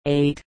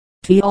8.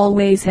 Tea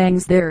always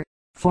hangs there,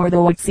 for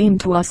though it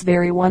seemed to us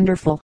very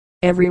wonderful,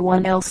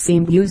 everyone else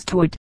seemed used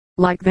to it.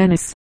 Like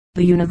Venice,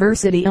 the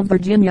University of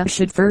Virginia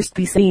should first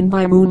be seen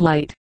by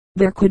moonlight.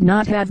 There could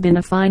not have been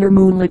a finer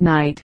moonlit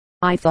night,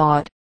 I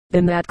thought,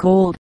 than that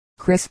cold,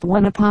 crisp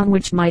one upon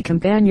which my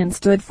companion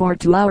stood for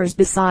 2 hours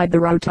beside the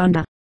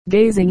rotunda,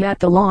 gazing at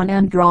the lawn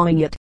and drawing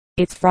it,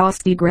 its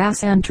frosty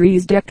grass and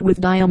trees decked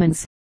with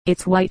diamonds,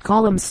 its white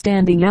columns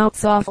standing out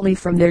softly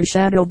from their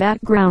shadow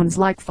backgrounds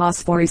like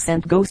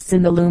phosphorescent ghosts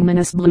in the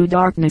luminous blue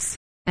darkness.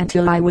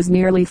 Until I was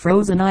nearly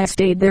frozen I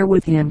stayed there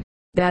with him.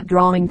 That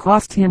drawing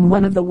cost him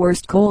one of the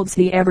worst colds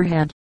he ever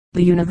had.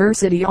 The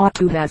university ought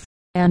to have,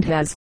 and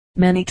has,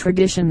 many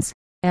traditions,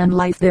 and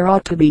life there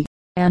ought to be,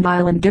 and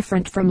island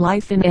different from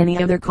life in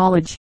any other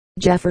college.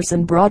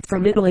 Jefferson brought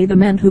from Italy the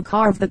men who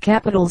carved the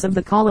capitals of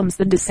the columns.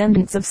 The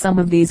descendants of some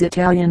of these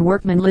Italian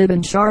workmen live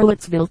in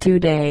Charlottesville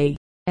today,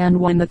 and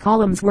when the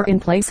columns were in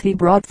place he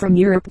brought from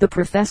Europe the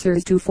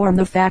professors to form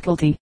the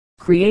faculty,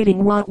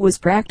 creating what was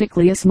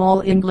practically a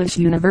small English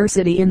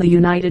university in the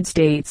United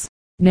States.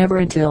 Never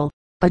until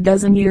a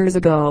dozen years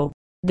ago,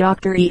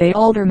 Dr. E. A.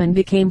 Alderman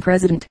became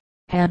president.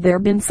 Had there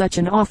been such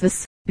an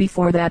office,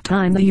 before that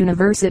time the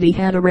university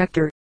had a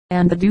rector,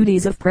 and the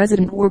duties of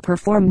president were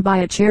performed by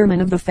a chairman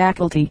of the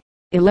faculty,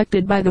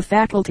 elected by the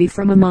faculty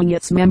from among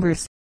its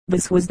members.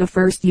 This was the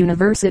first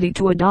university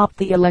to adopt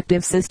the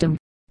elective system,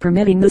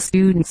 permitting the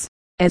students,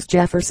 as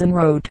Jefferson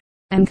wrote,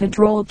 and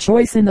controlled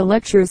choice in the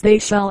lectures they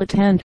shall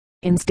attend,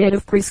 instead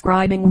of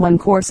prescribing one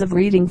course of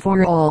reading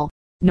for all.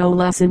 No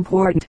less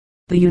important,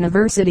 the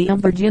University of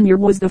Virginia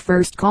was the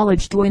first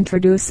college to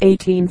introduce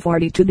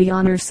 1842 the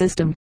honor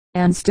system,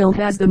 and still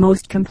has the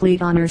most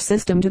complete honor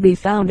system to be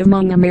found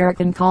among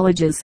American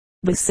colleges.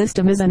 This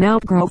system is an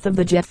outgrowth of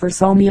the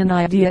Jeffersonian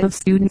idea of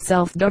student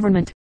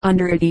self-government.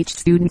 Under it each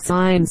student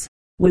signs,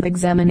 with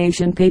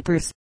examination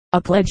papers,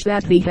 a pledge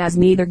that he has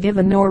neither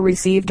given nor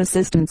received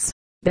assistance.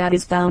 That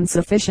is found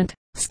sufficient.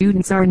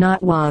 Students are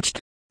not watched,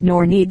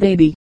 nor need they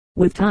be.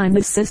 With time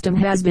this system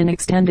has been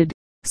extended,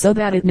 so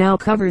that it now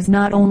covers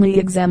not only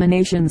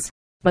examinations,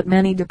 but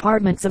many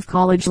departments of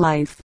college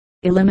life,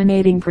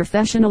 eliminating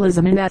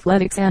professionalism in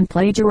athletics and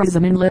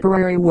plagiarism in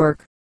literary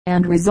work,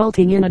 and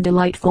resulting in a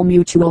delightful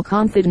mutual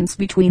confidence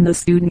between the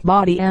student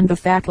body and the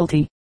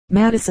faculty.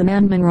 Madison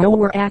and Monroe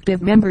were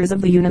active members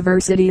of the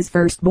university's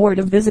first board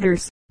of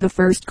visitors. The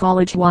first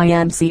college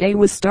YMCA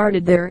was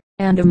started there,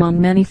 and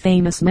among many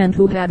famous men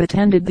who have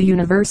attended the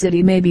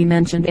university may be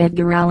mentioned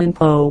Edgar Allan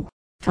Poe,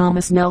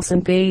 Thomas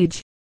Nelson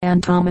Page,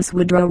 and Thomas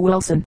Woodrow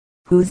Wilson,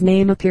 whose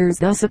name appears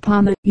thus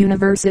upon the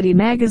University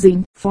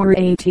Magazine for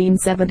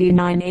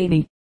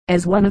 1879-80,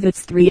 as one of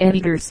its 3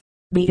 editors.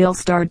 The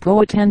ill-starred Poe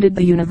attended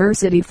the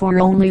university for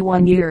only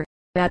 1 year,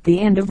 at the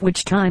end of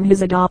which time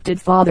his adopted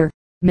father,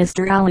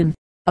 Mr. Allen,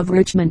 of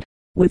Richmond,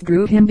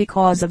 withdrew him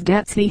because of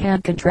debts he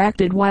had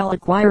contracted while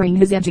acquiring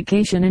his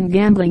education in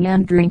gambling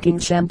and drinking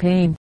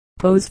champagne.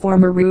 Poe's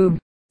former room,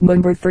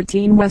 number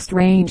 13 West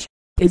Range,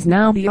 is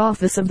now the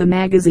office of the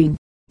magazine.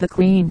 The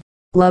clean,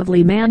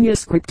 lovely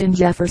manuscript in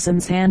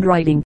Jefferson's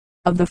handwriting,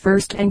 of the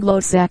first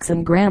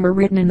Anglo-Saxon grammar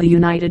written in the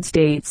United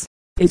States,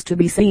 is to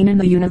be seen in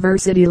the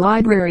University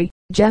Library.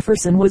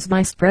 Jefferson was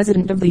Vice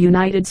President of the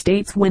United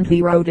States when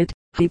he wrote it.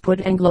 He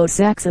put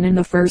Anglo-Saxon in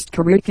the first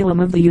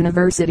curriculum of the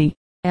university,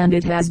 and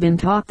it has been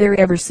taught there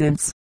ever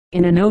since.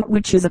 In a note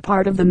which is a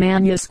part of the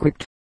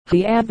manuscript,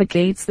 he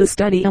advocates the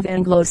study of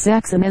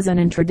Anglo-Saxon as an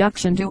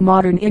introduction to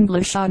modern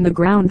English on the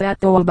ground that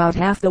though about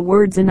half the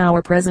words in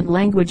our present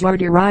language are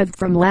derived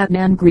from Latin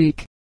and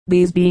Greek,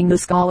 these being the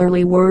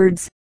scholarly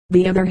words,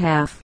 the other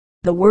half,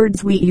 the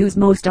words we use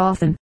most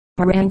often,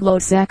 are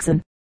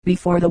Anglo-Saxon.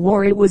 Before the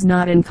war it was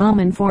not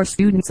uncommon for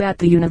students at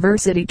the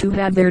university to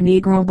have their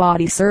Negro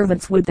body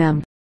servants with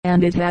them,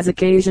 and it has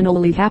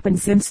occasionally happened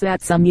since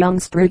that some young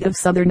sprig of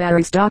Southern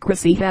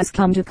aristocracy has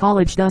come to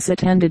college thus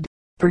attended.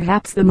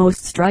 Perhaps the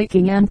most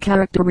striking and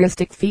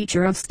characteristic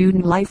feature of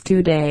student life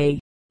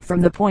today,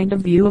 from the point of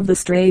view of the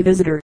stray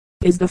visitor,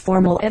 is the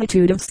formal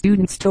attitude of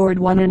students toward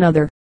one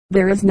another.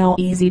 There is no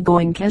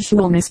easygoing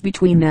casualness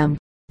between them,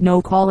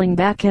 no calling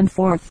back and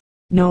forth,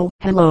 no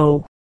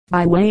hello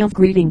by way of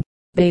greeting.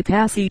 They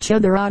pass each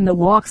other on the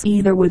walks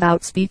either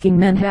without speaking.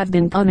 Men have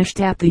been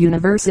punished at the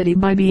university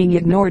by being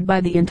ignored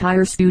by the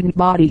entire student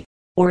body,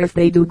 or if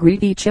they do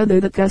greet each other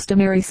the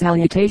customary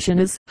salutation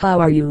is, "How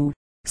are you,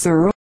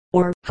 sir?"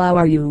 or "How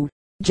are you,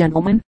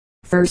 gentlemen?"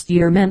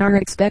 First-year men are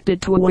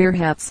expected to wear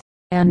hats,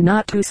 and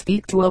not to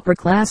speak to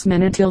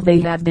upperclassmen until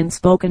they have been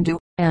spoken to,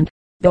 and,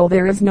 though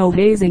there is no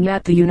hazing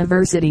at the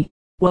university,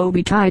 woe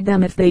betide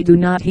them if they do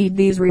not heed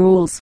these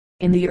rules.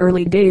 In the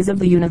early days of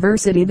the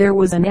university there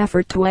was an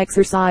effort to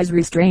exercise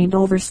restraint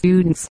over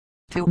students,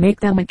 to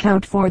make them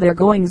account for their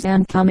goings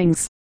and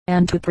comings,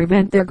 and to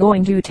prevent their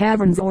going to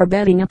taverns or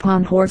betting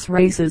upon horse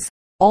races.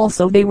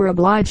 Also they were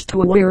obliged to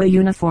wear a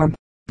uniform.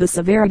 The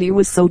severity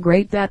was so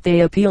great that they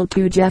appealed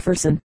to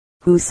Jefferson,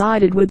 who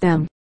sided with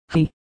them.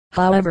 He,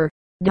 however,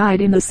 died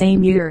in the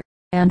same year,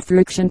 and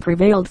friction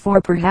prevailed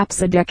for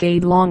perhaps a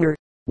decade longer,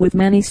 with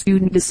many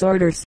student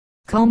disorders.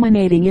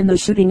 culminating in the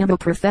shooting of a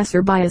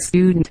professor by a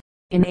student.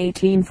 In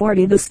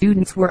 1840 the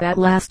students were at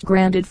last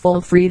granted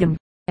full freedom,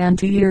 and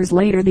 2 years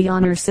later the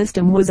honor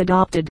system was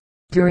adopted.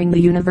 During the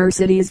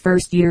university's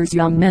first years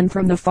young men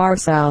from the far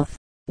south,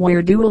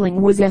 where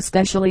dueling was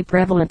especially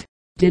prevalent,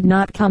 did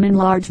not come in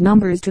large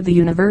numbers to the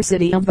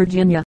University of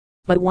Virginia,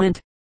 but went,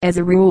 as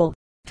a rule,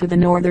 to the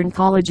northern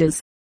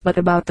colleges. But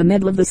about the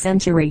middle of the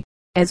century,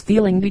 as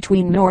feeling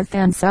between North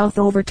and South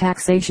over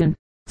taxation,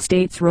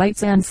 states'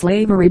 rights and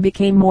slavery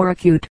became more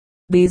acute,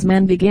 these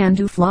men began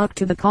to flock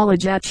to the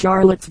college at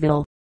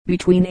Charlottesville.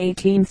 Between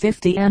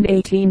 1850 and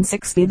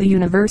 1860 the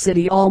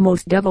university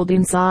almost doubled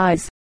in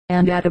size,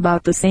 and at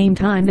about the same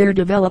time there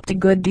developed a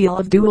good deal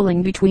of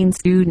dueling between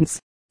students.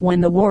 When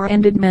the war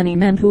ended many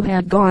men who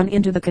had gone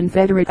into the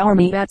Confederate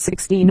Army at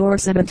 16 or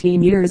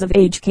 17 years of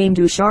age came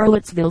to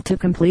Charlottesville to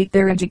complete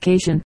their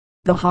education.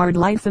 The hard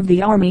life of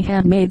the army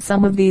had made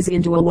some of these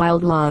into a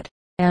wild lot,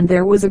 and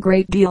there was a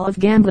great deal of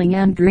gambling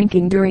and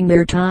drinking during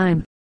their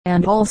time,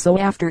 and also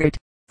after it.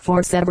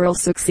 For several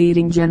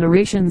succeeding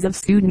generations of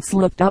students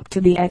looked up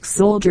to the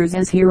ex-soldiers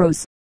as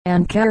heroes,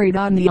 and carried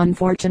on the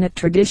unfortunate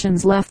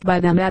traditions left by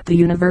them at the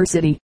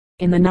university.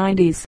 In the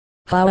 90s,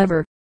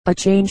 however, a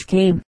change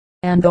came,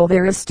 and though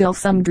there is still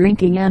some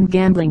drinking and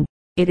gambling,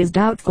 it is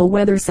doubtful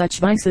whether such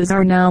vices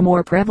are now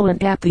more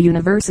prevalent at the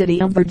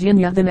University of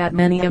Virginia than at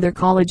many other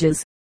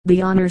colleges.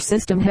 The honor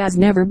system has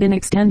never been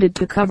extended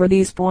to cover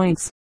these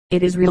points.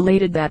 It is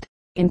related that,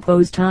 in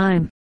Poe's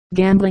time,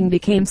 gambling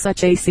became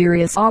such a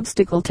serious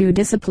obstacle to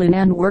discipline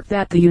and work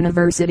that the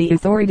university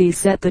authorities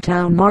set the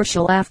town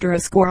marshal after a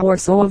score or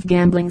so of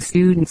gambling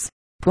students,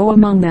 Poe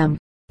among them,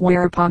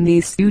 whereupon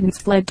these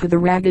students fled to the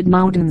Ragged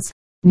Mountains,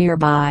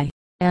 nearby,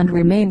 and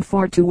remained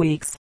for 2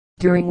 weeks,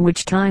 during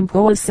which time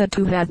Poe is said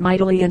to have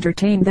mightily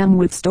entertained them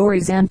with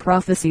stories and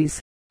prophecies,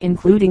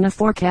 including a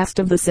forecast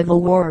of the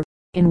Civil War,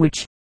 in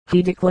which,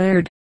 he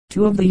declared,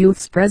 2 of the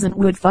youths present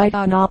would fight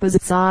on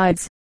opposite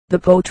sides. The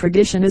Poe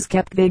tradition is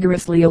kept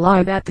vigorously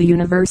alive at the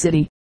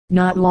university.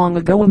 Not long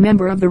ago a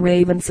member of the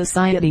Raven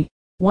Society,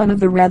 one of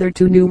the rather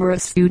too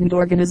numerous student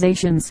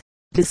organizations,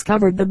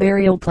 discovered the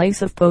burial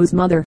place of Poe's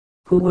mother,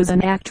 who was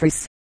an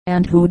actress,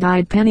 and who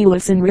died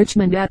penniless in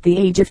Richmond at the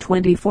age of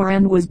 24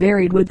 and was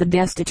buried with the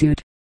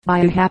destitute. By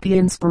a happy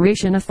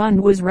inspiration a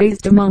fund was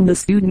raised among the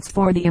students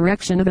for the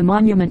erection of a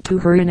monument to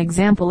her, an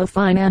example of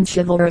fine and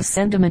chivalrous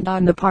sentiment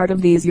on the part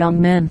of these young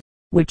men,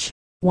 which,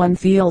 one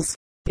feels,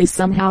 is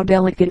somehow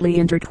delicately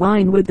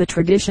intertwined with the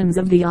traditions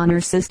of the honor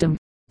system.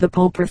 The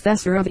Poe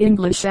professor of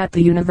English at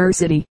the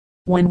university,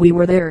 when we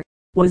were there,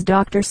 was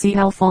Dr. C.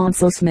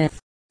 Alphonso Smith,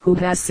 who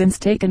has since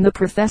taken the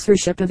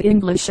professorship of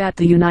English at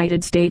the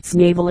United States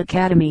Naval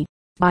Academy.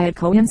 By a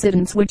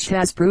coincidence which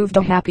has proved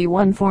a happy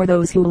one for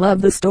those who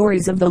love the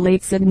stories of the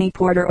late Sidney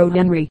Porter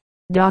O'Henry,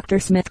 Dr.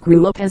 Smith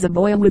grew up as a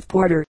boy with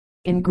Porter,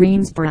 in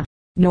Greensboro,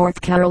 North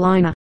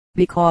Carolina.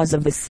 Because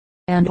of this,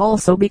 and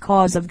also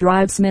because of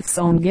Drive Smith's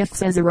own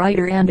gifts as a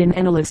writer and an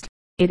analyst,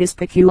 it is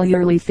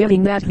peculiarly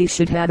fitting that he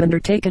should have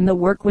undertaken the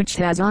work which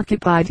has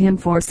occupied him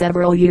for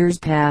several years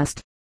past,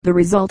 the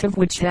result of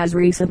which has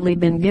recently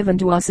been given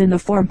to us in the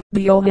form,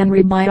 The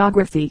O'Henry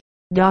Biography.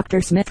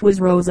 Dr. Smith was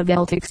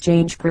Roosevelt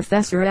Exchange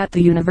Professor at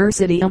the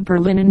University of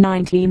Berlin in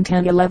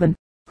 1910-11,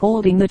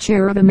 holding the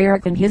chair of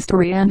American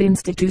History and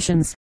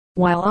Institutions.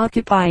 While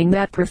occupying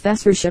that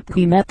professorship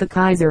he met the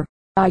Kaiser.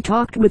 I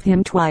talked with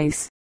him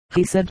twice,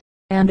 he said,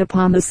 and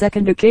upon the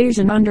second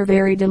occasion under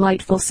very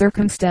delightful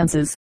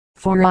circumstances,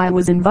 for I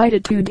was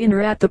invited to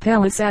dinner at the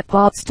palace at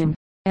Potsdam,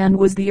 and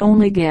was the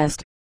only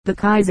guest, the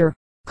Kaiser,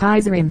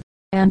 Kaiserin,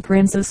 and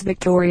Princess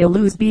Victoria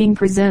Luz being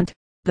present.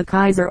 The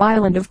Kaiser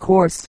Island, of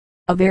course,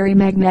 a very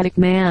magnetic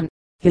man.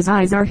 His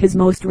eyes are his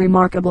most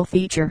remarkable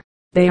feature.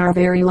 They are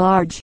very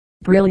large,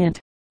 brilliant,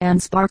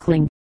 and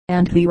sparkling,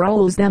 and he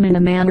rolls them in a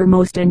manner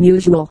most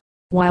unusual.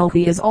 While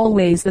he is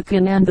always the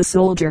king and the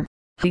soldier,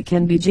 he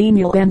can be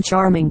genial and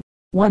charming.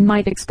 One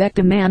might expect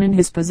a man in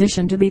his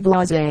position to be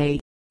blasé,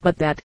 but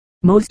that,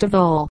 most of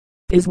all,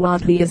 is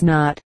what he is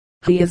not.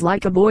 He is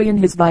like a boy in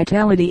his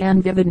vitality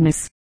and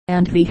vividness,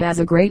 and he has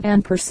a great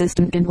and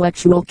persistent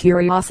intellectual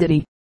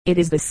curiosity. It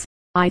is this,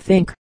 I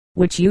think,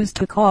 which used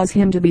to cause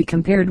him to be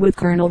compared with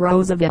Colonel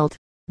Roosevelt.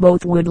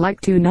 Both would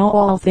like to know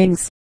all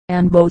things,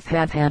 and both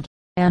have had,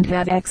 and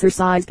have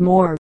exercised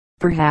more,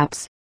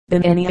 perhaps,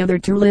 than any other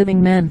two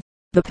living men,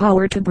 the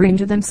power to bring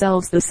to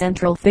themselves the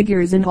central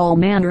figures in all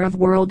manner of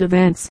world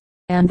events,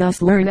 and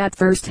thus learn at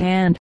first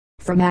hand,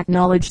 from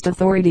acknowledged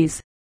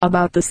authorities,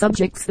 about the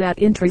subjects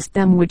that interest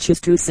them, which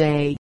is to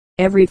say,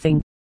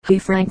 everything. He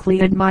frankly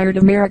admired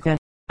America.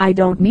 I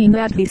don't mean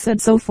that he said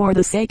so for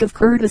the sake of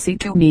courtesy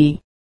to me,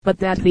 but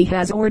that he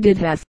has or did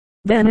have,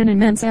 then, an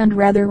immense and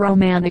rather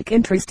romantic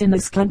interest in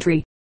this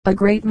country. A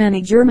great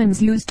many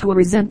Germans used to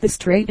resent this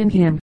trait in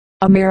him.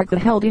 America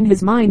held in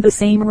his mind the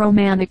same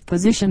romantic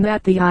position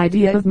that the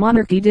idea of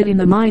monarchy did in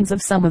the minds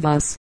of some of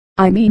us.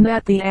 I mean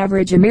that the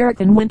average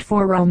American went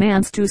for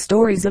romance to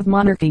stories of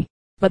monarchy,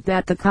 but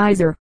that the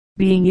Kaiser,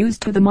 being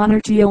used to the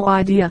monarchical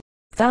idea,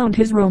 found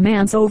his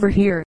romance over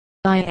here.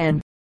 I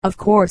am, of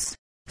course,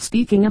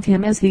 speaking of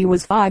him as he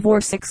was 5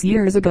 or 6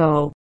 years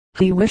ago.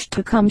 He wished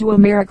to come to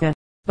America,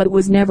 but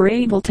was never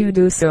able to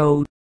do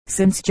so,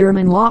 since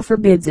German law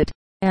forbids it,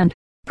 and,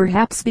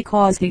 perhaps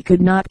because he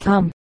could not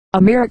come,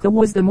 America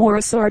was the more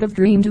a sort of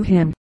dream to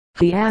him.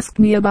 He asked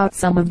me about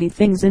some of the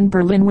things in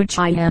Berlin which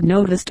I had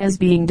noticed as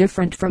being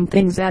different from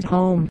things at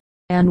home,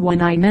 and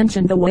when I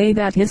mentioned the way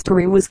that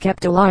history was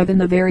kept alive in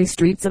the very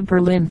streets of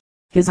Berlin,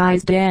 his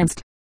eyes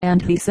danced,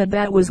 and he said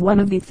that was one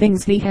of the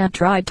things he had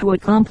tried to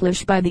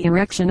accomplish by the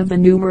erection of the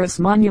numerous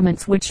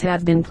monuments which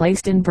had been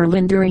placed in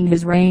Berlin during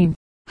his reign.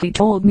 He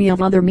told me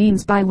of other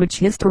means by which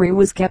history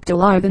was kept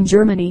alive in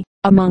Germany,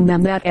 among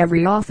them that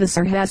every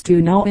officer has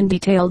to know in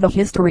detail the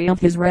history of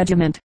his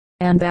regiment,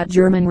 and that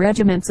German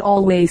regiments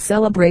always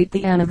celebrate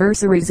the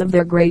anniversaries of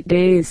their great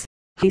days.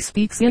 He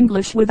speaks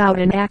English without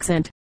an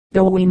accent,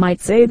 though we might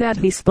say that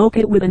he spoke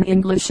it with an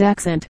English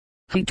accent.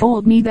 He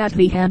told me that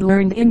he had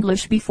learned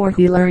English before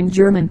he learned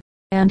German,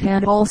 and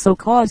had also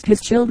caused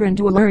his children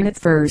to learn it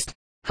first.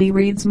 He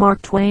reads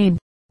Mark Twain,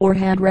 or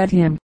had read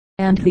him,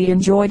 and he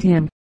enjoyed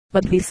him,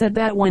 but he said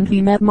that when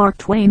he met Mark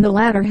Twain the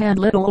latter had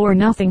little or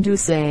nothing to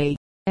say,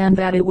 and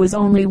that it was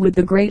only with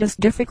the greatest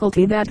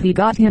difficulty that he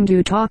got him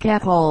to talk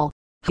at all.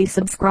 He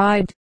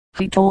subscribed,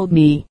 he told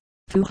me,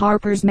 to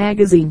Harper's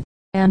Magazine,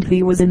 and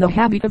he was in the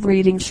habit of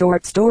reading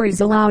short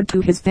stories aloud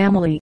to his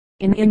family,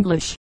 in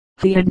English.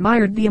 He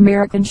admired the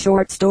American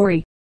short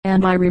story,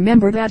 and I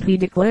remember that he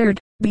declared,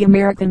 the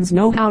Americans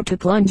know how to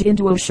plunge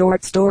into a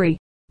short story.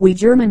 We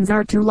Germans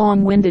are too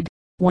long-winded.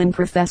 When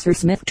Professor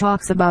Smith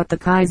talks about the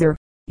Kaiser,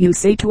 you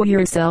say to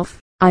yourself,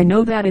 I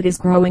know that it is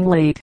growing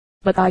late,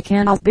 but I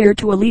cannot bear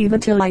to leave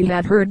until I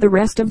had heard the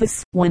rest of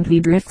this. When he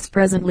drifts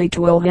presently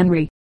to O.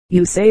 Henry,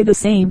 you say the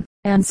same,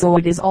 and so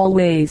it is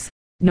always,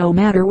 no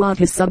matter what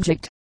his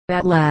subject.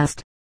 At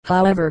last,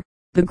 however,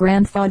 the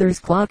grandfather's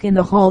clock in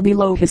the hall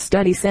below his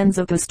study sends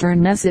up a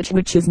stern message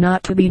which is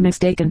not to be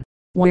mistaken,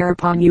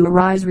 whereupon you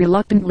arise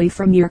reluctantly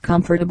from your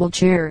comfortable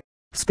chair,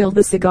 spill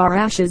the cigar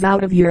ashes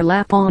out of your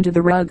lap onto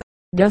the rug,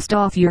 dust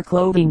off your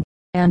clothing,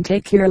 and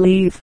take your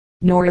leave.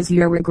 Nor is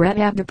your regret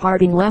at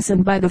departing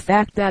lessened by the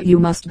fact that you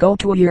must go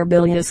to your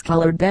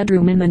bilious-colored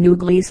bedroom in the New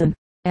Gleason,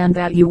 and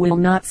that you will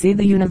not see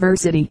the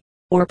university,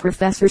 or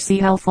Professor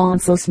C.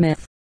 Alphonso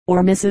Smith,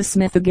 or Mrs.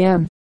 Smith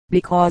again,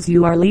 because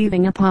you are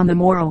leaving upon the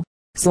morrow.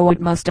 So it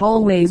must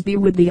always be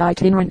with the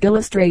itinerant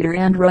illustrator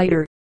and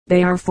writer.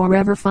 They are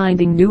forever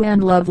finding new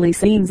and lovely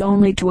scenes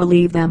only to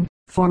leave them,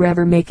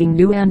 forever making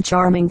new and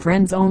charming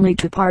friends only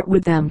to part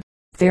with them,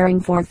 faring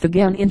forth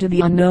again into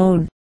the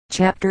unknown.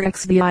 Chapter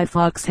XVI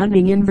Fox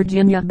hunting in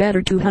Virginia.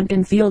 Better to hunt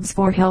in fields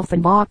for health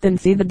and walk than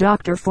see the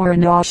doctor for a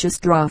nauseous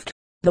draught.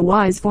 The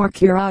wise for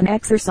cure on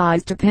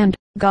exercise depend.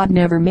 God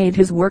never made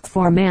his work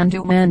for man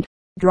to mend.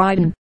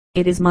 Dryden.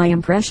 It is my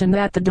impression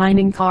that the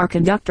dining car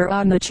conductor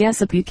on the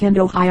Chesapeake and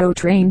Ohio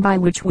train by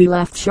which we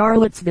left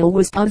Charlottesville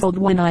was puzzled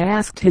when I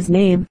asked his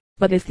name,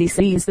 but if he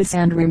sees this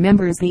and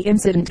remembers the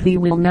incident he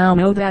will now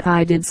know that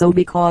I did so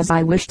because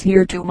I wished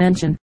here to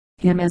mention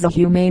him as a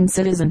humane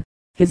citizen.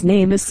 His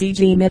name is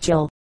C.G.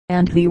 Mitchell,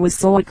 and he was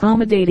so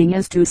accommodating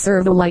as to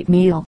serve a light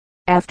meal,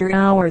 after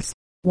hours,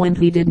 when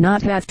he did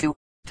not have to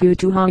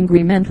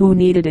hungry men who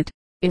needed it.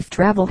 If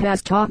travel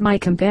has taught my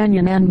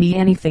companion and me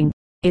anything,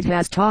 it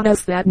has taught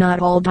us that not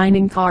all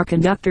dining car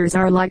conductors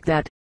are like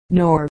that,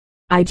 nor,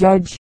 I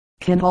judge,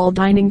 can all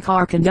dining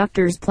car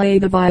conductors play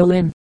the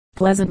violin,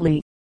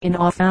 pleasantly, in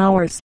off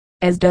hours,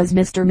 as does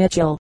Mr.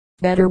 Mitchell.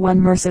 Better one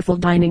merciful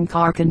dining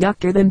car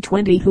conductor than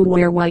 20 who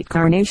wear white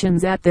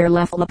carnations at their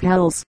left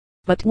lapels,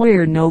 but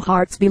wear no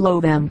hearts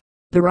below them.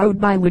 The road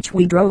by which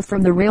we drove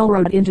from the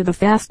railroad into the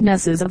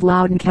fastnesses of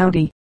Loudoun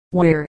County,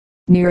 where,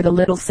 near the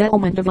little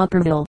settlement of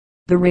Upperville,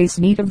 the race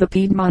meet of the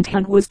Piedmont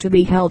Hunt was to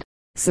be held,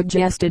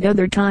 suggested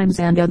other times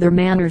and other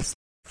manners,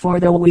 for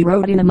though we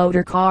rode in a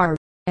motor car,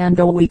 and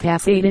though we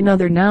passed in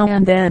other now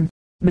and then,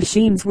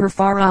 machines were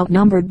far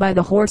outnumbered by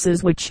the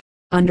horses which,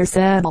 under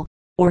saddle,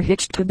 or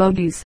hitched to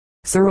buggies,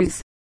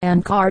 surreys,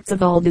 and carts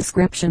of all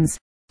descriptions,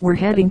 were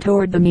heading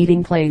toward the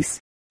meeting place.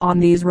 On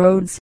these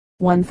roads,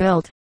 one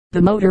felt,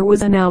 the motor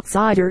was an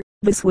outsider.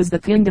 This was the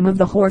kingdom of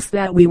the horse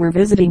that we were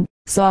visiting.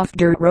 Soft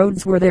dirt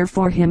roads were there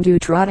for him to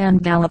trot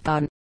and gallop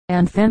on,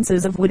 and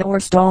fences of wood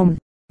or stone,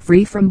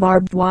 free from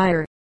barbed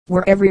wire,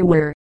 were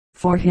everywhere,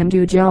 for him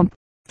to jump.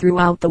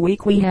 Throughout the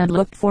week we had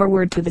looked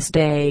forward to this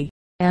day,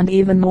 and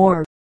even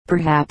more,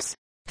 perhaps,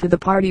 to the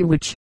party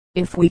which,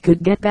 if we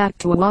could get back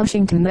to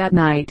Washington that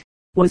night,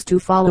 was to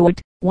follow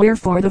it.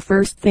 Wherefore the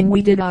first thing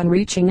we did on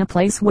reaching a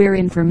place where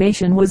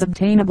information was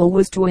obtainable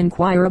was to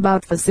inquire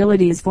about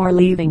facilities for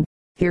leaving.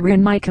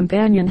 Herein my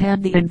companion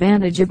had the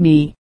advantage of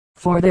me,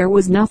 for there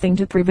was nothing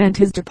to prevent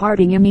his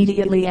departing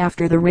immediately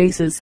after the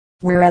races,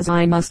 whereas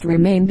I must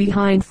remain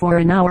behind for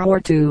an hour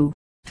or two,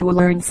 to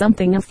learn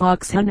something of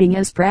fox hunting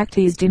as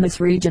practiced in this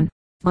region,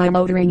 by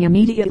motoring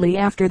immediately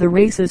after the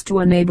races to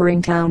a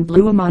neighboring town,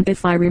 Bluemont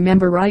if I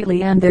remember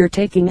rightly, and there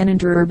taking an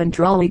interurban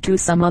trolley to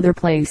some other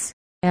place,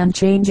 and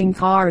changing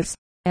cars,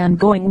 and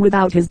going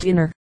without his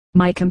dinner.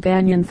 My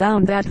companion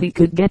found that he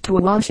could get to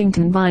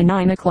Washington by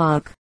 9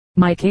 o'clock.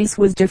 My case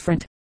was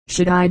different.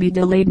 Should I be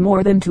delayed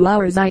more than 2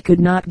 hours I could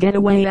not get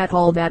away at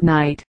all that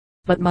night,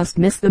 but must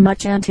miss the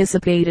much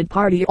anticipated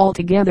party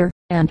altogether,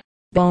 and,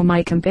 though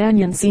my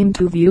companion seemed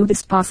to view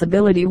this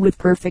possibility with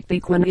perfect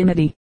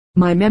equanimity,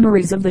 my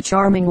memories of the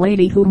charming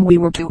lady whom we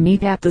were to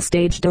meet at the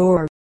stage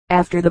door,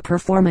 after the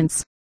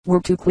performance,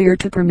 were too clear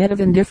to permit of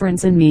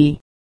indifference in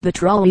me. The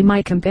trolley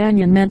my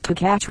companion meant to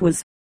catch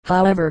was,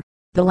 however,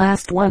 the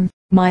last one.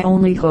 My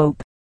only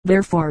hope,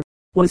 therefore,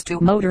 was to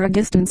motor a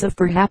distance of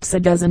perhaps a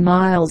dozen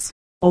miles,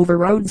 over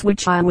roads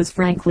which I was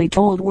frankly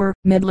told were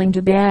middling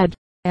to bad,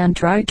 and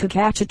tried to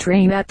catch a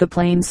train at the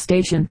Plains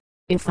station.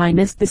 If I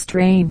missed this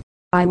train,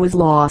 I was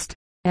lost,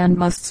 and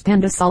must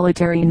spend a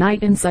solitary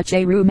night in such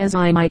a room as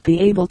I might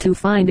be able to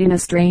find in a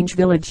strange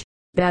village.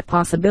 That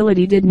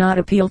possibility did not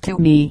appeal to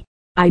me.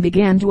 I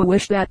began to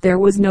wish that there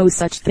was no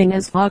such thing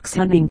as fox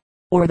hunting,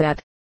 or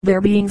that, there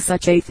being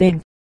such a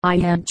thing, I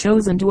had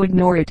chosen to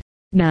ignore it.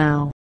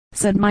 Now,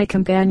 said my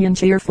companion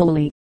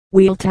cheerfully,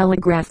 we'll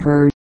telegraph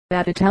her.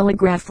 At a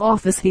telegraph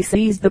office he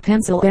seized the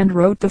pencil and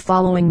wrote the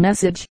following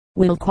message: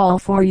 "We'll call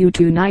for you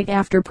tonight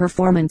after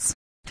performance."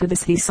 To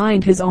this he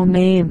signed his own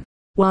name.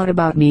 What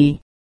about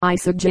me? I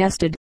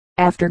suggested,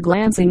 after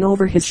glancing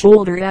over his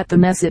shoulder at the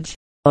message.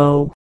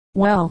 Oh,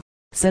 well,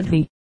 said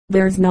he,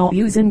 there's no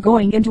use in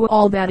going into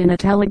all that in a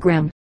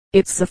telegram.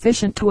 It's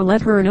sufficient to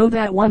let her know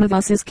that one of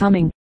us is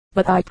coming.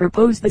 But I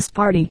propose this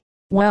party.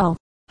 Well,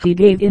 he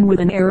gave in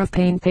with an air of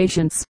pained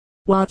patience.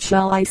 What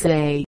shall I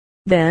say,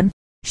 then?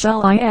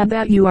 Shall I add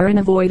that you are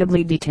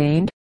unavoidably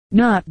detained?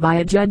 Not by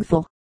a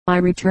jugful, I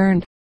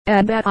returned.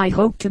 Add that I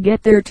hope to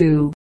get there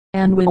too,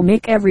 and will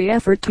make every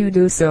effort to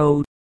do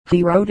so.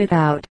 He wrote it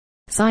out,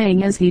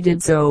 sighing as he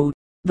did so.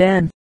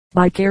 Then,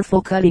 by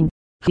careful cutting,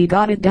 he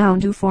got it down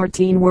to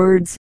 14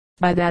 words.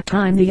 By that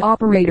time the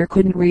operator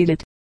couldn't read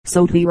it,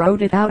 so he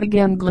wrote it out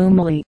again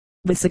gloomily.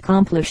 This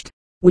accomplished,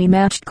 we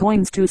matched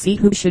coins to see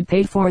who should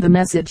pay for the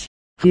message.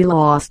 He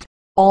lost.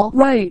 All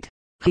right,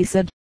 he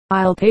said,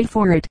 I'll pay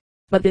for it,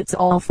 but it's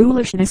all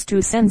foolishness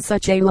to send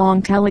such a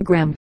long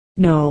telegram.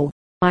 No,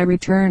 I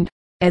returned,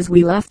 as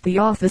we left the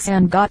office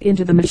and got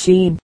into the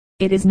machine.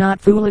 It is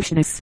not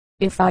foolishness,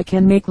 if I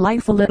can make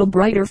life a little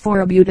brighter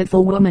for a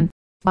beautiful woman,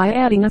 by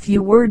adding a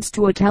few words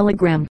to a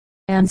telegram,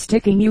 and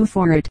sticking you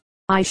for it.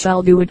 I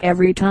shall do it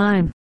every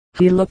time.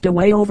 He looked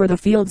away over the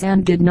fields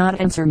and did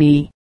not answer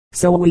me.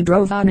 So we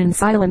drove on in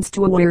silence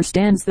to where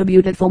stands the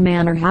beautiful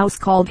manor house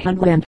called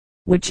Huntland,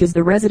 which is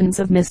the residence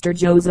of Mr.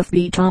 Joseph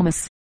B.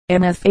 Thomas,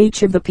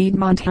 M.F.H. of the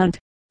Piedmont Hunt.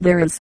 There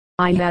is,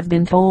 I have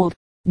been told,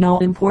 no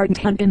important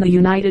hunt in the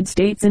United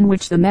States in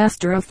which the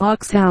master of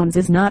foxhounds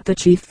is not the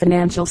chief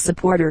financial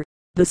supporter,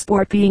 the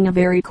sport being a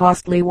very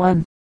costly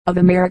one. Of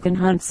American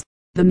hunts,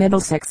 the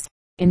Middlesex,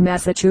 in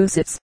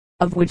Massachusetts,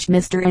 of which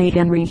Mr. A.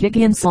 Henry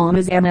Higginson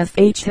as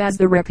M.F.H. has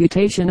the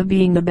reputation of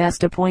being the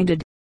best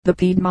appointed. The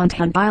Piedmont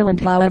Hunt Island,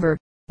 however,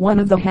 one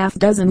of the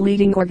half-dozen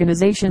leading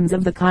organizations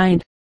of the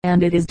kind,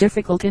 and it is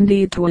difficult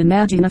indeed to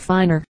imagine a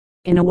finer.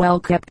 In a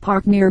well-kept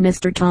park near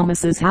Mr.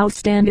 Thomas's house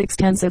stand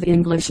extensive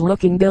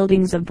English-looking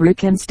buildings of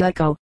brick and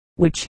stucco,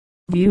 which,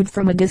 viewed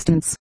from a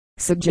distance,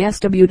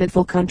 suggest a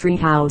beautiful country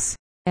house,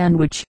 and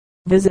which,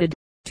 visited,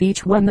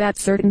 teach one that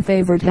certain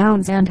favored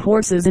hounds and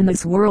horses in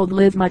this world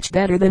live much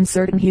better than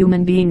certain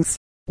human beings.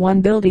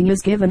 One building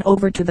is given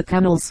over to the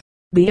kennels,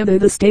 the other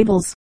the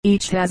stables.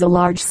 Each has a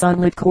large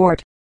sunlit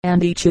court,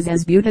 and each is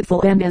as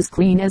beautiful and as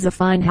clean as a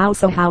fine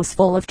house, a house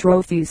full of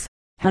trophies,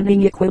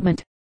 hunting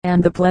equipment,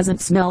 and the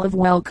pleasant smell of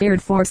well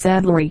cared for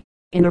saddlery.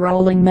 In a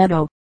rolling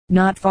meadow,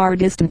 not far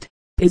distant,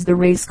 is the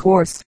race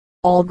course,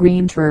 all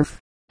green turf,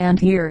 and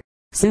here,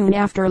 soon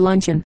after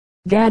luncheon,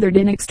 gathered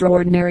an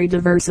extraordinary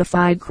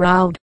diversified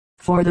crowd.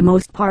 For the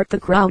most part the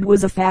crowd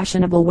was a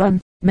fashionable one,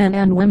 men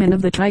and women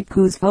of the type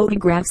whose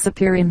photographs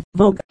appear in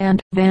Vogue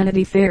and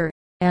Vanity Fair,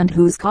 and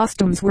whose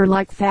costumes were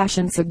like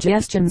fashion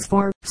suggestions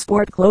for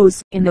sport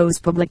clothes in those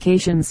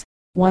publications.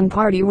 One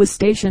party was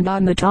stationed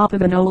on the top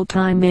of an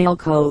old-time mail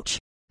coach,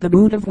 the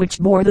boot of which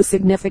bore the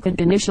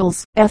significant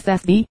initials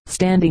FFV,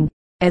 standing,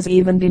 as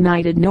even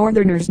benighted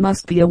northerners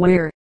must be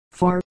aware,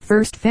 for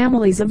First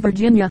Families of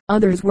Virginia.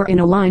 Others were in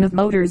a line of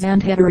motors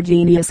and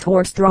heterogeneous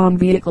horse-drawn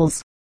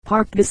vehicles,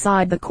 parked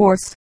beside the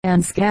course,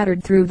 and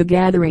scattered through the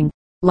gathering,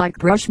 like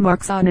brush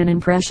marks on an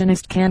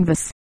impressionist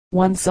canvas.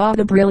 One saw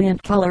the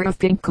brilliant color of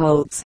pink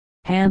coats.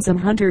 Handsome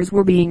hunters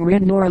were being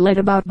ridden or led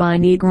about by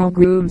Negro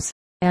grooms,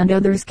 and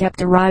others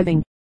kept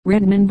arriving,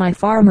 ridden in by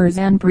farmers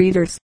and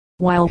breeders,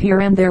 while here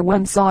and there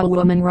one saw a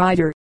woman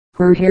rider,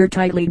 her hair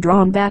tightly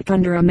drawn back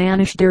under a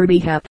mannish derby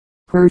hat,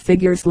 her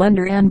figure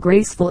slender and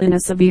graceful in a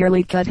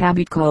severely cut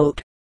habit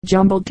coat,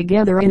 jumbled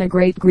together in a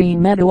great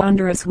green meadow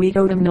under a sweet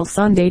autumnal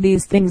Sunday.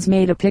 These things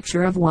made a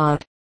picture of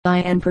what,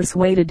 I am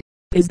persuaded,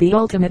 is the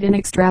ultimate in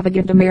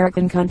extravagant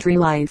American country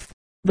life.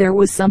 There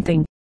was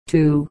something,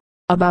 too,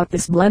 about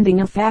this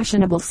blending of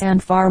fashionables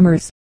and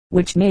farmers,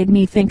 which made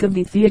me think of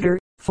the theater,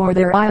 for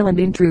their island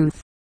in truth,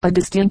 a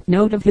distinct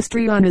note of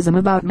histrionism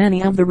about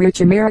many of the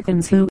rich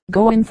Americans who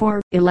go in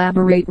for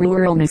elaborate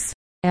ruralness,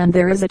 and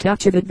there is a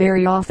touch of it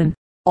very often,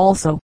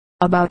 also,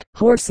 about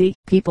horsey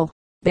people.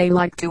 They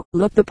like to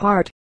look the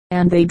part,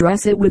 and they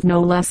dress it with no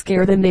less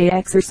care than they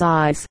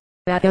exercise,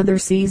 at other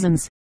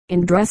seasons,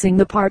 in dressing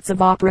the parts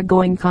of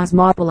opera-going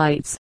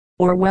cosmopolites,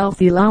 or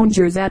wealthy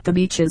loungers at the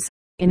beaches.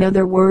 In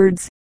other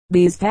words,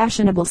 these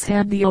fashionables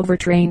had the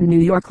overtrained New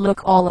York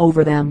look all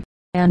over them,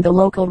 and the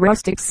local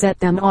rustics set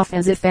them off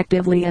as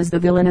effectively as the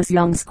villainous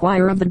young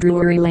squire of the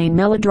Drury Lane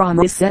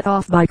melodrama is set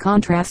off by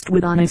contrast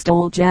with honest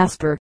old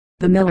Jasper,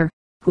 the miller,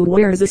 who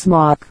wears a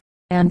smock,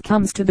 and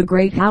comes to the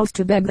great house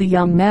to beg the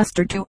young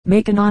master to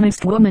make an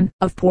honest woman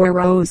of poor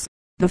Rose,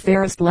 the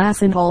fairest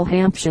lass in all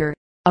Hampshire.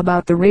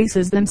 About the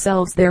races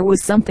themselves there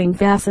was something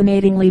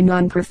fascinatingly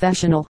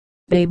non-professional.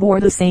 They bore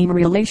the same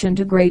relation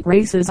to great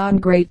races on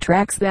great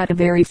tracks that a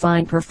very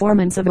fine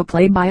performance of a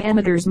play by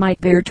amateurs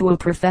might bear to a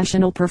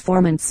professional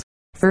performance.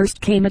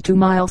 First came a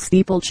 2-mile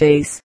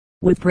steeplechase,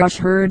 with brush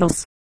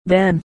hurdles.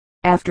 Then,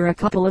 after a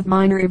couple of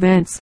minor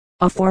events,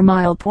 a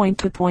 4-mile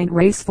point-to-point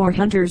race for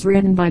hunters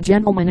ridden by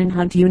gentlemen in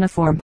hunt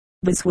uniform.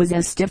 This was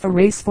as stiff a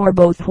race for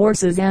both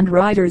horses and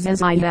riders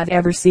as I had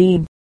ever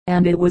seen,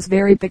 and it was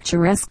very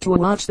picturesque to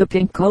watch the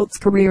pink coats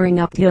careering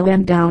up hill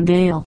and down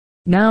dale,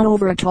 now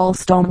over a tall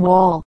stone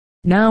wall,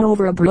 now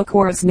over a brook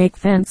or a snake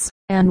fence,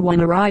 and when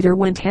a rider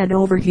went head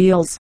over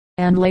heels,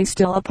 and lay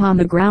still upon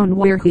the ground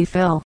where he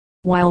fell,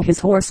 while his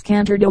horse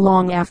cantered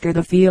along after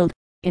the field,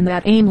 in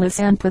that aimless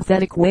and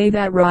pathetic way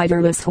that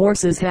riderless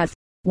horses have,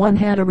 one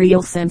had a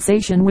real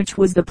sensation which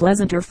was the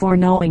pleasanter for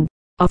knowing,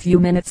 a few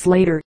minutes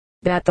later,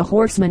 that the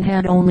horseman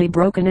had only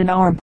broken an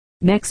arm.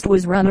 Next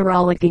was run a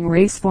rollicking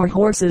race for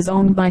horses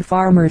owned by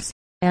farmers,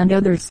 and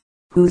others,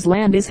 whose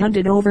land is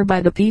hunted over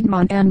by the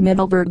Piedmont and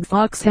Middleburg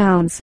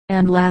foxhounds,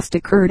 and last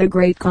occurred a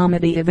great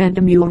comedy event,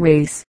 a mule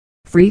race,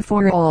 free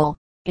for all,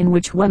 in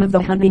which one of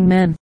the hunting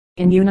men,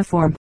 in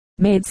uniform,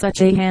 made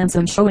such a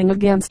handsome showing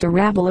against a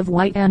rabble of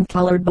white and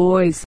colored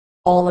boys,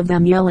 all of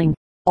them yelling,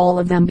 all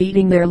of them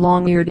beating their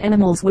long-eared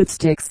animals with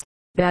sticks,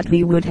 that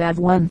he would have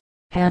won,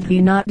 had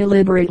he not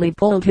deliberately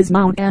pulled his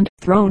mount and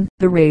thrown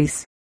the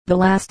race. The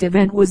last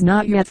event was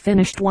not yet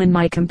finished when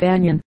my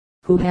companion,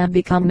 who had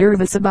become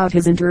nervous about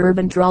his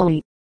interurban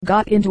trolley,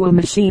 got into a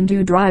machine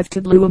to drive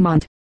to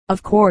Bluemont.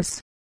 Of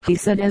course, he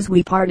said as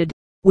we parted,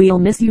 we'll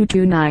miss you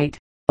tonight.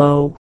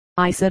 Oh,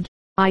 I said,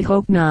 I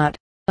hope not.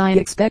 I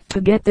expect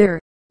to get there.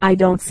 I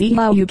don't see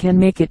how you can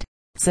make it,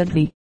 said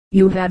he.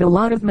 You had a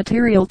lot of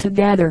material to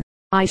gather.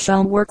 I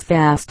shall work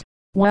fast.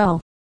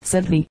 Well,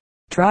 said he,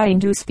 trying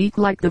to speak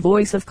like the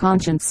voice of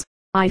conscience,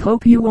 I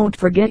hope you won't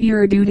forget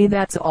your duty,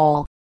 that's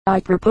all. I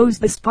propose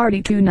this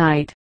party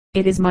tonight.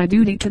 It is my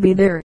duty to be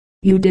there.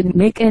 You didn't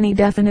make any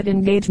definite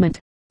engagement,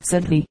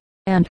 said he,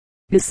 and,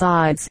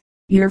 besides,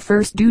 your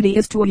first duty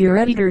is to your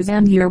editors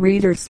and your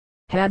readers.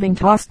 Having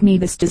tossed me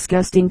this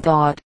disgusting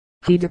thought,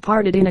 he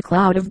departed in a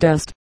cloud of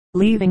dust,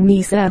 leaving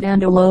me sad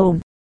and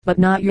alone, but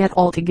not yet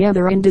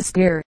altogether in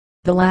despair.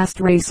 The last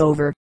race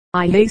over,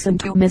 I hastened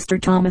to Mr.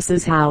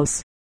 Thomas's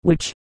house,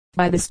 which,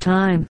 by this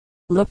time,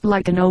 looked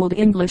like an old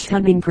English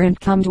hunting print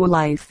come to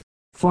life,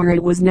 for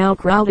it was now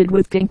crowded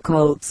with pink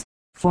coats.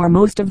 For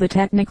most of the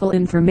technical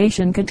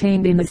information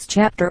contained in this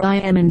chapter I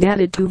am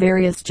indebted to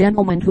various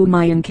gentlemen whom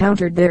I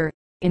encountered there,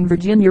 in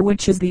Virginia,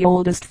 which is the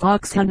oldest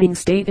fox hunting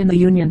state in the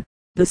Union.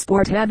 The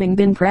sport having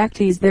been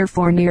practiced there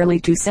for nearly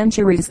 2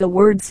 centuries, the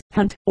words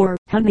hunt or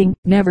hunting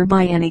never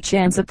by any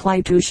chance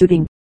apply to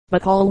shooting,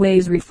 but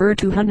always refer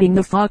to hunting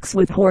the fox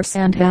with horse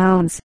and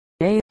hounds.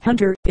 A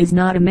hunter is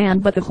not a man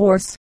but a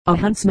horse. A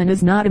huntsman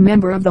is not a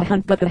member of the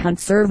hunt but a hunt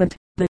servant.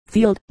 The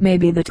field may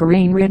be the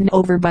terrain ridden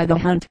over by the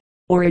hunt,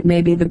 or it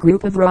may be the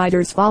group of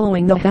riders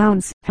following the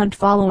hounds. Hunt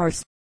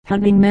followers,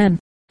 hunting men,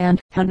 and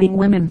hunting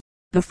women.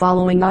 The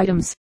following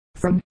items,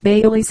 from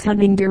Bailey's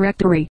Hunting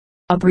Directory,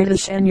 a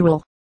British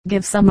annual,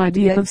 give some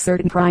idea of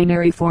certain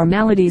primary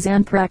formalities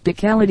and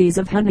practicalities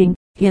of hunting.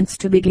 Hints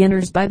to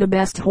beginners: buy the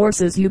best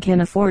horses you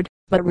can afford,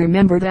 but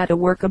remember that a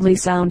workably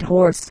sound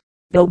horse,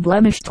 though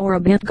blemished or a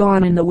bit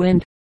gone in the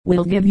wind,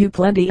 will give you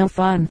plenty of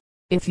fun,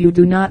 if you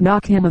do not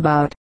knock him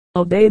about.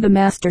 Obey the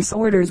master's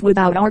orders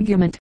without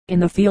argument. In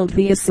the field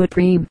he is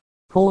supreme.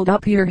 Hold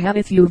up your head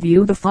if you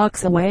view the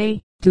fox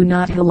away. Do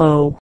not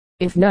hello.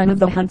 If none of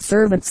the hunt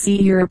servants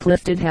see your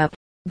uplifted head,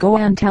 go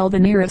and tell the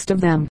nearest of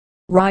them.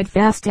 Ride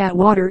fast at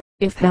water.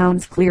 If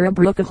hounds clear a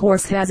brook, a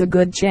horse has a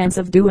good chance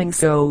of doing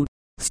so.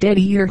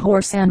 Steady your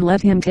horse and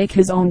let him take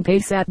his own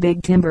pace at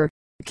big timber.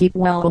 Keep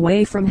well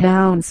away from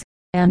hounds,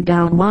 and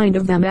downwind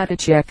of them at a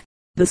check.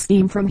 The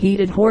steam from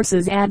heated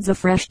horses adds a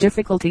fresh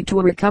difficulty to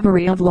a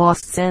recovery of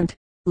lost scent.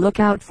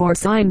 Look out for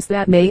signs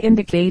that may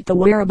indicate the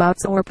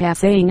whereabouts or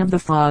passing of the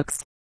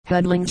fox.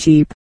 Huddling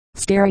sheep,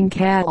 staring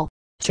cattle,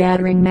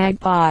 chattering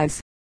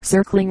magpies,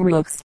 circling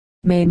rooks,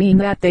 may mean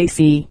that they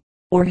see,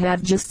 or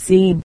have just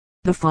seen,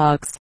 the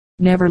fox.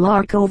 Never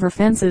lark over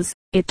fences.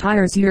 It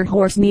tires your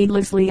horse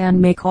needlessly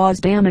and may cause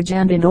damage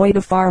and annoy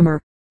the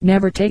farmer.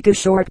 Never take a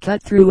short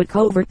cut through a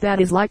covert that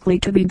is likely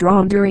to be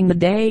drawn during the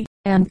day,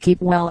 and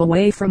keep well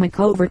away from a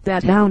covert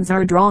that hounds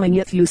are drawing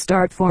if you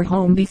start for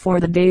home before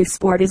the day's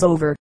sport is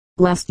over,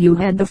 lest you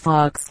head the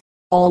fox.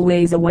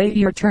 Always await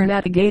your turn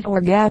at a gate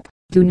or gap.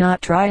 Do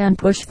not try and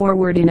push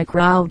forward in a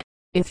crowd.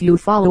 If you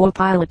follow a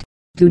pilot,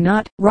 Do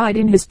not ride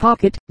in his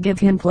pocket. Give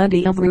him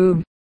plenty of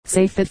room,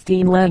 say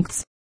 15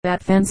 lengths,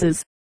 at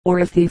fences, or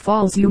if he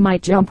falls you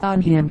might jump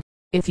on him.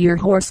 If your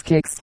horse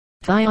kicks,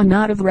 tie a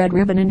knot of red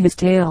ribbon in his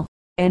tail.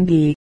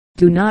 N.B.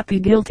 Do not be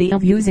guilty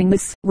of using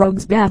this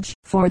rogue's badge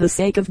for the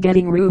sake of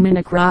getting room in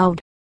a crowd,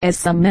 as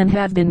some men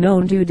have been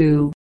known to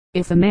do.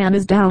 If a man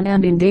is down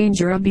and in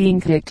danger of being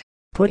kicked,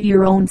 put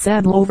your own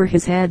saddle over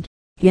his head.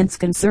 Hints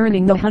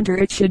concerning the hunter.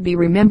 It should be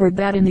remembered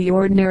that in the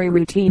ordinary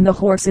routine the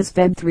horse is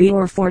fed 3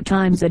 or 4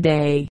 times a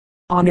day.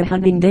 On a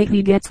hunting day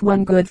he gets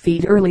 1 good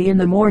feed early in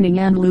the morning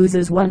and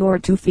loses 1 or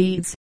 2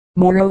 feeds.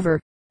 Moreover,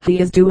 he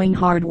is doing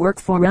hard work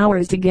for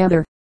hours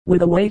together,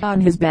 with a weight on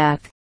his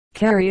back.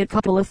 Carry a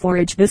couple of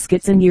forage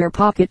biscuits in your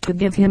pocket to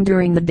give him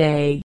during the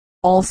day.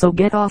 Also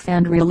get off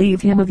and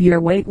relieve him of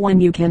your weight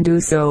when you can do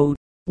so.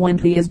 When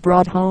he is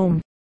brought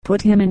home,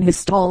 put him in his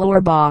stall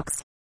or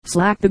box.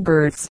 Slack the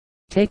girths.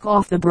 Take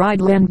off the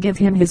bridle and give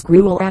him his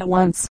gruel at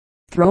once.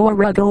 Throw a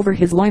rug over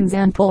his loins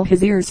and pull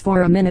his ears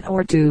for a minute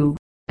or 2.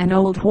 An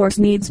old horse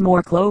needs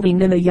more clothing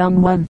than a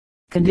young one.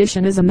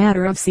 Condition is a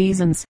matter of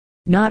seasons,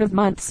 not of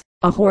months.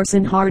 A horse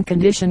in hard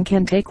condition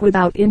can take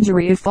without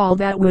injury a fall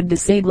that would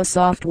disable a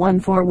soft one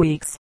for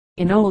weeks.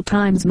 In old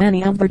times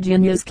many of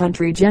Virginia's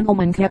country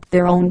gentlemen kept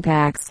their own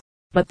packs,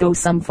 but though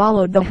some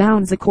followed the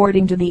hounds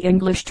according to the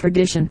English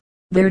tradition,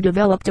 there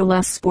developed a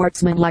less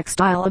sportsmanlike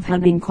style of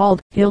hunting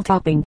called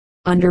hilltopping,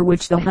 under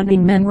which the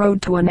hunting men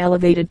rode to an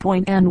elevated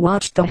point and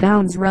watched the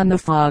hounds run the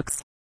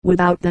fox,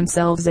 without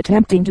themselves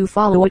attempting to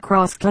follow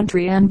across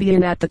country and be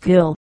in at the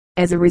kill.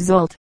 As a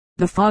result,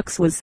 the fox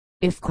was,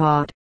 if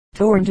caught,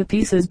 torn to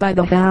pieces by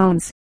the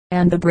hounds,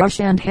 and the brush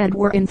and head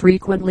were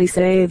infrequently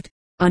saved.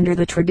 Under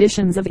the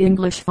traditions of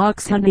English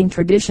fox hunting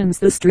traditions,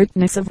 the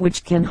strictness of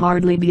which can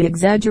hardly be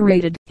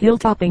exaggerated,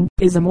 hilltopping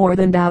is a more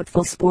than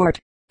doubtful sport,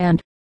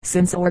 and,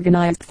 since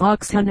organized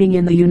fox hunting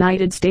in the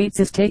United States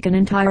is taken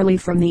entirely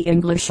from the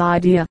English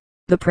idea,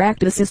 the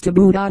practice is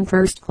tabooed on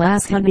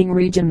first-class hunting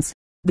regions.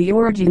 The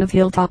origin of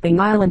hilltopping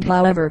island,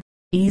 however,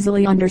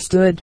 easily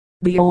understood.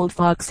 The old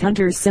fox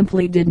hunters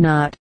simply did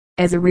not,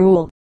 as a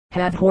rule,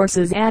 had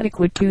horses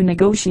adequate to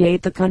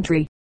negotiate the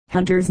country,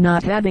 hunters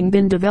not having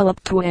been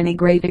developed to any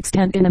great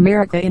extent in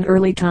America in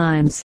early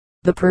times.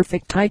 The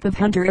perfect type of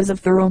hunter is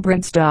of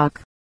thoroughbred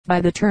stock. By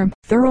the term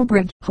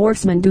thoroughbred,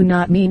 horsemen do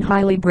not mean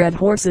highly bred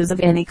horses of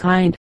any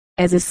kind,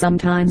 as is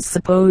sometimes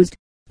supposed,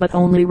 but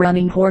only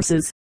running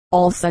horses.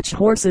 All such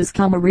horses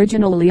come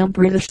originally of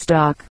British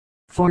stock,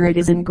 for it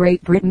is in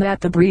Great Britain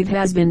that the breed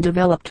has been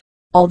developed,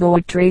 although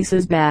it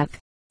traces back,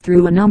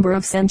 through a number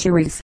of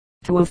centuries,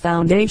 to a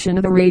foundation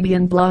of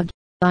Arabian blood.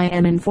 I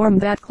am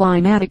informed that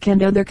climatic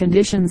and other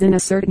conditions in a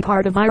certain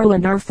part of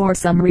Ireland are for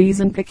some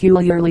reason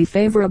peculiarly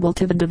favorable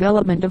to the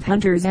development of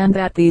hunters, and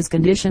that these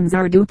conditions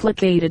are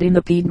duplicated in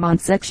the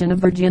Piedmont section of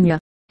Virginia,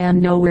 and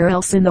nowhere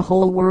else in the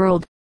whole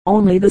world.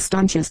 Only the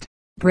staunchest,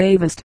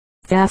 bravest,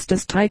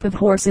 fastest type of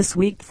horse is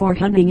suited for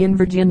hunting in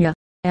Virginia,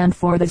 and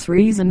for this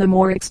reason the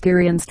more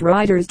experienced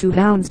riders to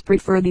hounds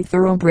prefer the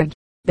thoroughbred,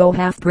 though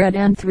half-bred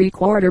and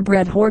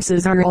three-quarter-bred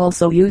horses are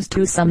also used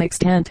to some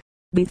extent.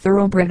 The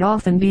thoroughbred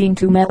often being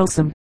too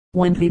meddlesome,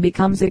 when he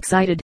becomes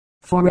excited,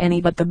 for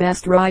any but the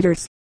best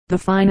riders. The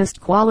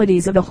finest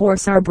qualities of a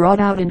horse are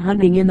brought out in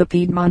hunting in the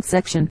Piedmont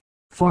section,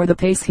 for the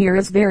pace here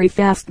is very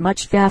fast,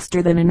 much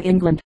faster than in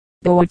England,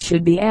 though it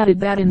should be added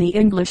that in the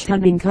English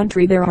hunting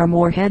country there are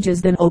more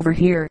hedges than over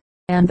here,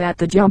 and that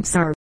the jumps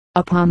are,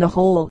 upon the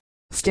whole,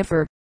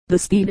 stiffer. The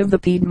speed of the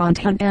Piedmont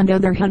hunt and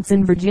other hunts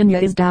in Virginia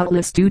is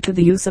doubtless due to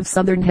the use of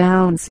southern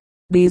hounds,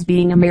 these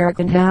being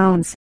American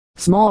hounds,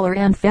 smaller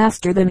and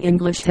faster than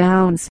English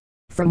hounds,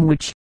 from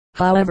which,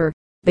 however,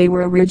 they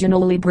were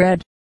originally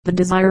bred. The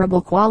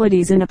desirable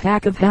qualities in a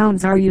pack of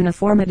hounds are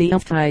uniformity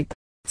of type,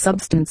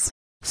 substance,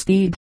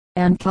 speed,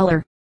 and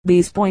color.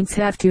 These points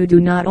have to do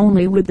not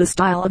only with the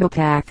style of a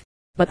pack,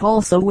 but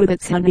also with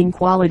its hunting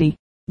quality.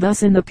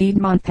 Thus in the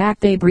Piedmont pack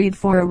they breed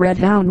for a red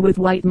hound with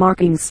white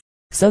markings,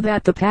 so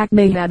that the pack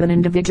may have an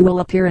individual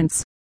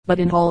appearance. But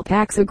in all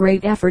packs a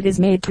great effort is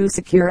made to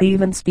secure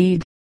even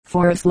speed,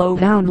 for a slow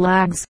hound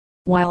lags,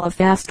 while a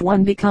fast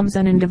one becomes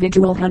an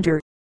individual hunter.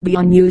 The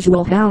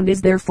unusual hound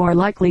is therefore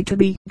likely to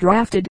be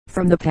drafted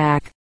from the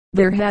pack.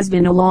 There has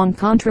been a long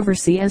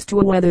controversy as to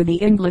whether the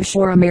English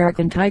or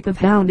American type of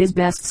hound is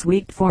best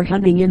suited for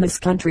hunting in this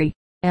country,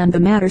 and the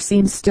matter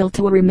seems still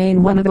to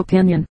remain one of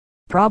opinion.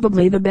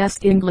 Probably the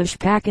best English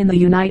pack in the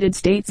United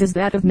States is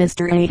that of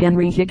Mr. A.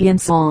 Henry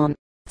Higginson.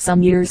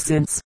 Some years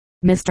since,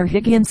 Mr.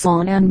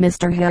 Higginson and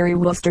Mr. Harry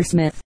Worcester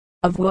Smith,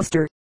 of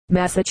Worcester,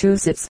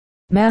 Massachusetts,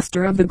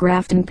 master of the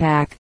Grafton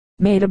pack,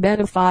 made a bet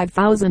of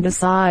 $5,000 a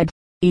side,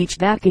 each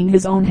backing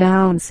his own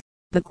hounds,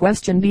 the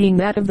question being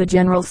that of the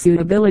general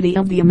suitability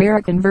of the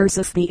American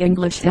versus the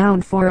English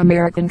hound for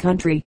American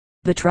country.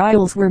 The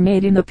trials were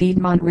made in the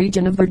Piedmont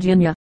region of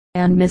Virginia,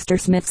 and Mr.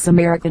 Smith's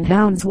American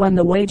hounds won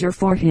the wager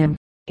for him.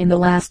 In the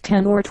last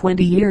 10 or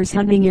 20 years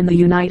hunting in the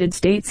United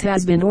States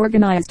has been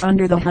organized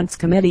under the Hunts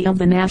Committee of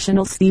the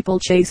National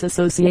Steeplechase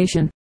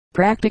Association.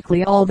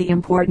 Practically all the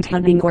important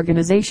hunting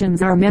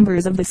organizations are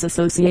members of this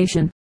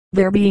association.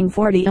 there being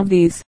 40 of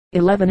these,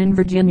 11 in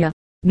Virginia,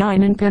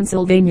 9 in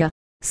Pennsylvania,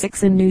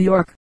 6 in New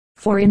York,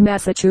 4 in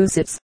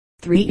Massachusetts,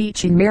 3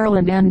 each in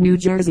Maryland and New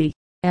Jersey,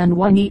 and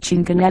 1 each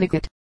in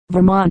Connecticut,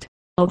 Vermont,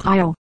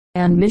 Ohio,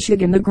 and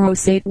Michigan. The Gros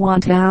Sate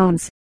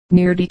towns,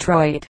 near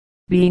Detroit,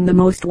 being the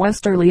most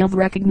westerly of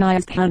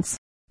recognized hunts,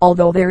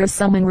 although there is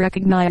some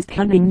unrecognized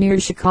hunting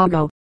near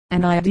Chicago.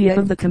 An idea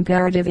of the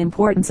comparative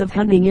importance of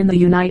hunting in the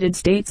United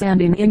States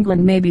and in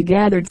England may be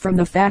gathered from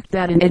the fact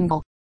that in England,